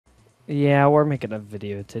Yeah, we're making a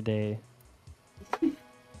video today.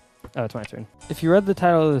 Oh, it's my turn. If you read the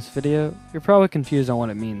title of this video, you're probably confused on what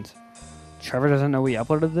it means. Trevor doesn't know we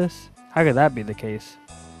uploaded this? How could that be the case?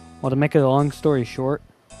 Well, to make a long story short,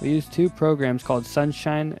 we used two programs called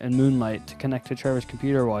Sunshine and Moonlight to connect to Trevor's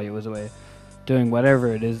computer while he was away, doing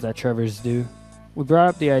whatever it is that Trevors do. We brought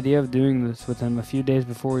up the idea of doing this with him a few days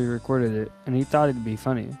before we recorded it, and he thought it'd be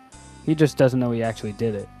funny. He just doesn't know we actually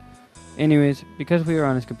did it. Anyways, because we were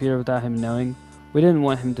on his computer without him knowing, we didn't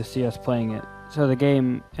want him to see us playing it, so the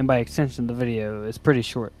game, and by extension the video, is pretty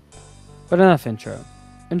short. But enough intro.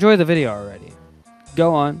 Enjoy the video already.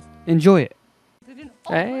 Go on, enjoy it.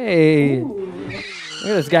 Hey! Ooh. Look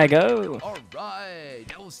at this guy go! Alright,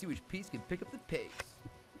 now we'll see which piece can pick up the pace.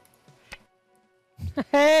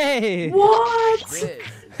 Hey! What?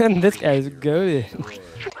 And this guy's goated.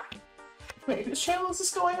 Wait, whose channel is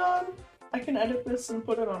this going on? I can edit this and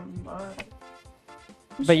put it on mine.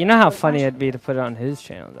 But you know how funny it'd be to put it on his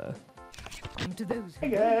channel, though. I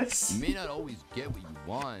guess. You may not always get what you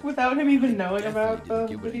want. Without him even knowing Definitely about the didn't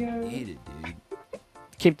get what he video. needed, dude.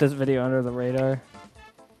 Keep this video under the radar.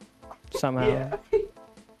 Somehow. Yeah.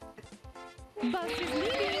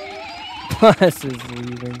 Bus is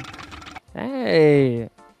leaving. Hey!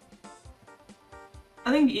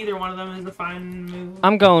 I think either one of them is a fine move.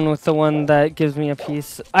 I'm going with the one that gives me a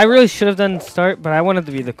piece. I really should have done start, but I wanted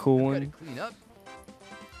to be the cool Gotta one. clean up.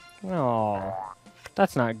 Oh,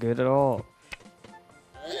 that's not good at all.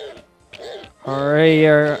 Hurry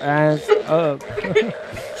your ass up.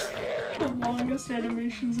 The longest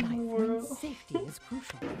animations in the world. Safety is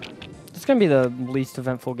crucial. It's gonna be the least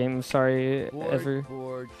eventful game of Sorry ever.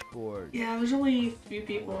 Board. Yeah, there's only a few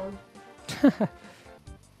people.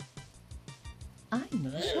 I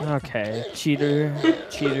know. Okay, cheater,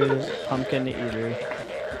 pumpkin eater.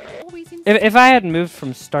 Always in If I had moved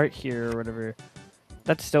from start here or whatever,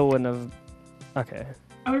 that still wouldn't have. Okay.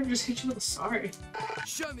 I would have just hit you with a sorry.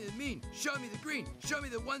 Show me the mean, show me the green, show me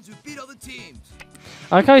the ones who beat all the teams.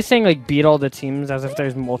 I like how he's saying like beat all the teams as if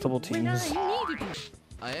there's multiple when I teams. needed you.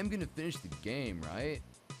 I am gonna finish the game, right?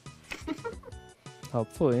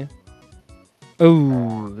 Hopefully.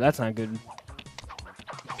 Ooh, that's not good.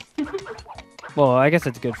 Well, I guess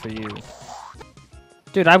it's good for you.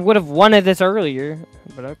 Dude, I would have wanted this earlier,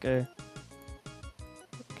 but okay.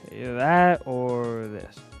 Okay, either that or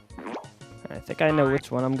this. I think I know which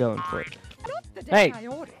one I'm going for. The day Hey! I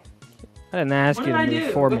ordered. I didn't ask What you did to I move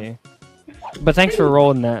do? for me. But thanks for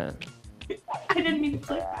rolling that. I didn't mean to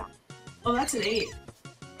click that. Oh, that's an 8.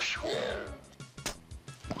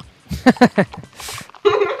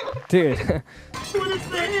 Dude. What is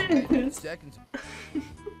this? Seconds.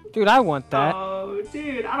 Dude, I want that. Oh,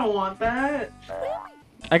 dude, I don't want that.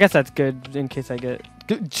 I guess that's good in case I get...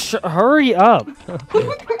 Hurry up!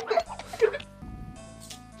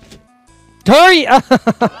 Hurry up!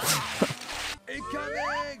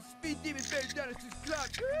 Incoming! Speed demon bears down at 6 o'clock.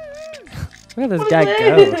 Look at this What guy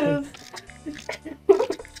is go.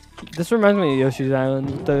 this? This reminds me of Yoshi's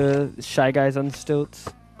Island, the Shy Guys on stilts.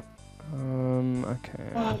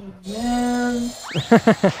 Okay. Oh, man.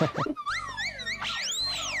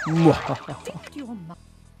 Take your mo-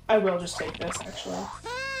 I will just take this, actually.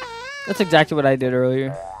 That's exactly what I did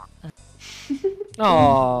earlier.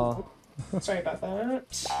 Oh, Sorry about that.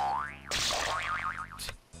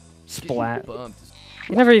 splat. Bumped.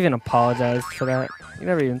 You never even apologized for that. You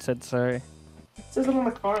never even said sorry. It says it on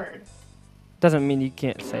the card. Doesn't mean you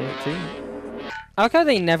can't say it too. I like how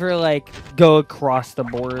they never like go across the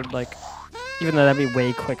board, like even though that'd be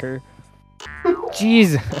way quicker.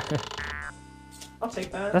 Jeez, I'll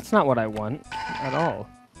take that. that's not what I want at all.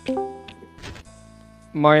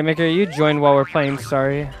 Mario Maker, you joined while we're playing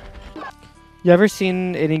Sorry. You ever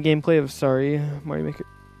seen any gameplay of Sorry, Mario Maker?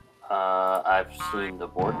 I've seen the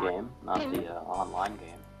board game, not the online game.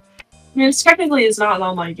 I mean, it's technically it's not an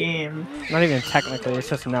online game. Not even technically, it's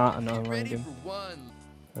just not an online Ready game. for one.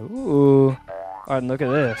 Ooh. Alright, look at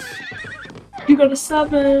this. You go to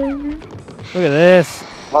 7. Look at this.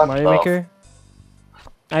 What Mario the Maker.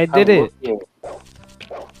 I did it.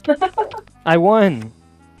 I won.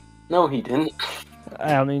 No, he didn't.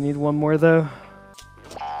 I only need one more though.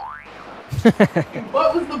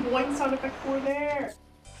 What was the boing sound effect for there?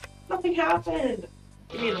 Nothing happened.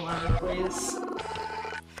 Give me an 11, please.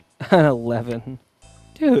 An 11.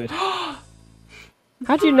 Dude.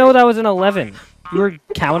 How'd you know that was an 11? You were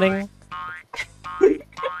counting?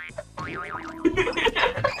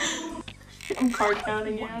 I'm card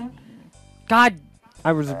counting, yeah. God!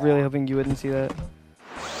 I was really hoping you wouldn't see that.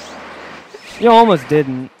 You almost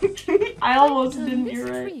didn't. I almost didn't, This you're is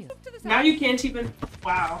for right. you. Now you can't even.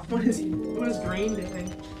 Wow. What is Green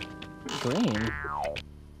doing? Green?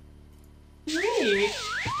 Wait.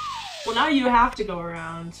 Well, now you have to go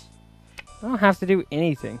around. I don't have to do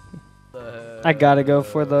anything. I gotta go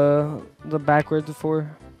for the backwards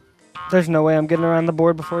before. There's no way I'm getting around the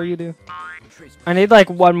board before you do. I need like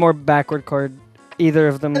one more backward card. Either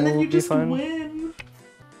of them And then will you be just fun. win.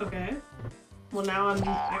 Okay. Well, now I'm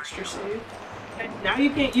extra safe. Okay, now you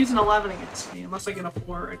can't use an 11 against me unless I get a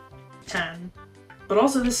 4 or a 10. But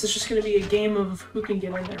also, this is just going to be a game of who can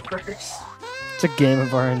get in there first. It's a game of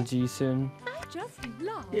RNG soon. I just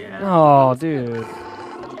love. Yeah. Oh, dude.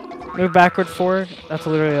 Move backward 4. That's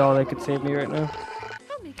literally all that could save me right now.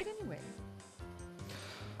 I'll make it anyway.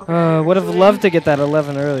 Okay, Would have actually- loved to get that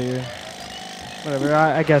 11 earlier. Whatever,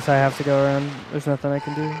 I guess I have to go around. There's nothing I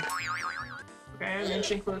can do. Okay, I'm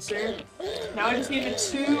inching closer. Now I just need a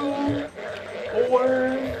 2 or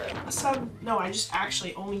a 7. No, I just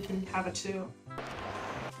actually only can have a 2.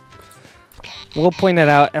 We'll point it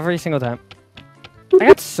out every single time. I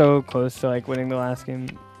got so close to like winning the last game.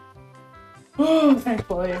 Oh,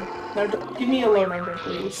 thankfully. Now, give me a low number,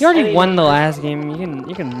 please. You I already need won a the number. last game.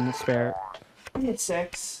 You can spare it. I need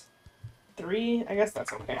 6. 3? I guess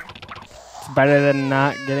that's okay. It's better than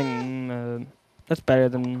not getting. That's better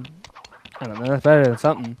than. I don't know. That's better than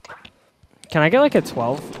something. Can I get like a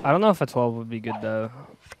 12? I don't know if a 12 would be good though.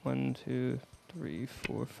 1, 2, 3,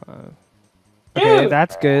 4, 5. Okay, Dude!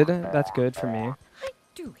 that's good. That's good for me. I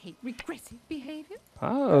do hate regressive behavior.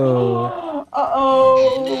 Oh.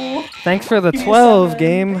 Uh-oh. Thanks for the Give me a 12 7.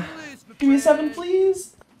 game. Give me a 7,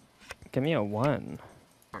 please. Give me a 1.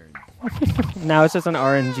 Now it's just an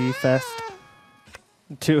RNG fest.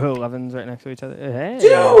 2 11s right next to each other. Hey.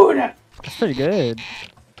 Dude! That's pretty good.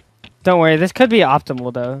 Don't worry, this could be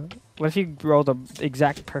optimal though. What if you roll the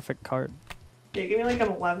exact perfect card? Yeah, give me like an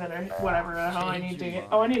 11 or whatever the hell I need to get.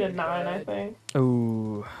 Oh, I need a 9, I think.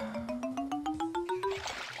 Ooh.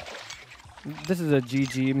 This is a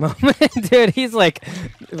GG moment, dude. He's like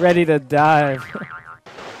ready to dive.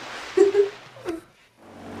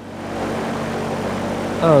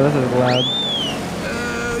 Oh, this is loud.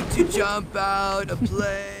 Oh, to jump out a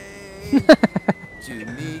plane to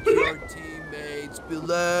meet your teammates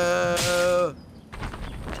below.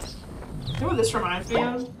 You know what this reminds me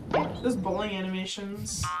of? Those bowling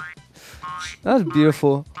animations. That was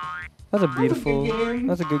beautiful. That was a That was a good beautiful. game.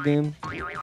 That was a good game.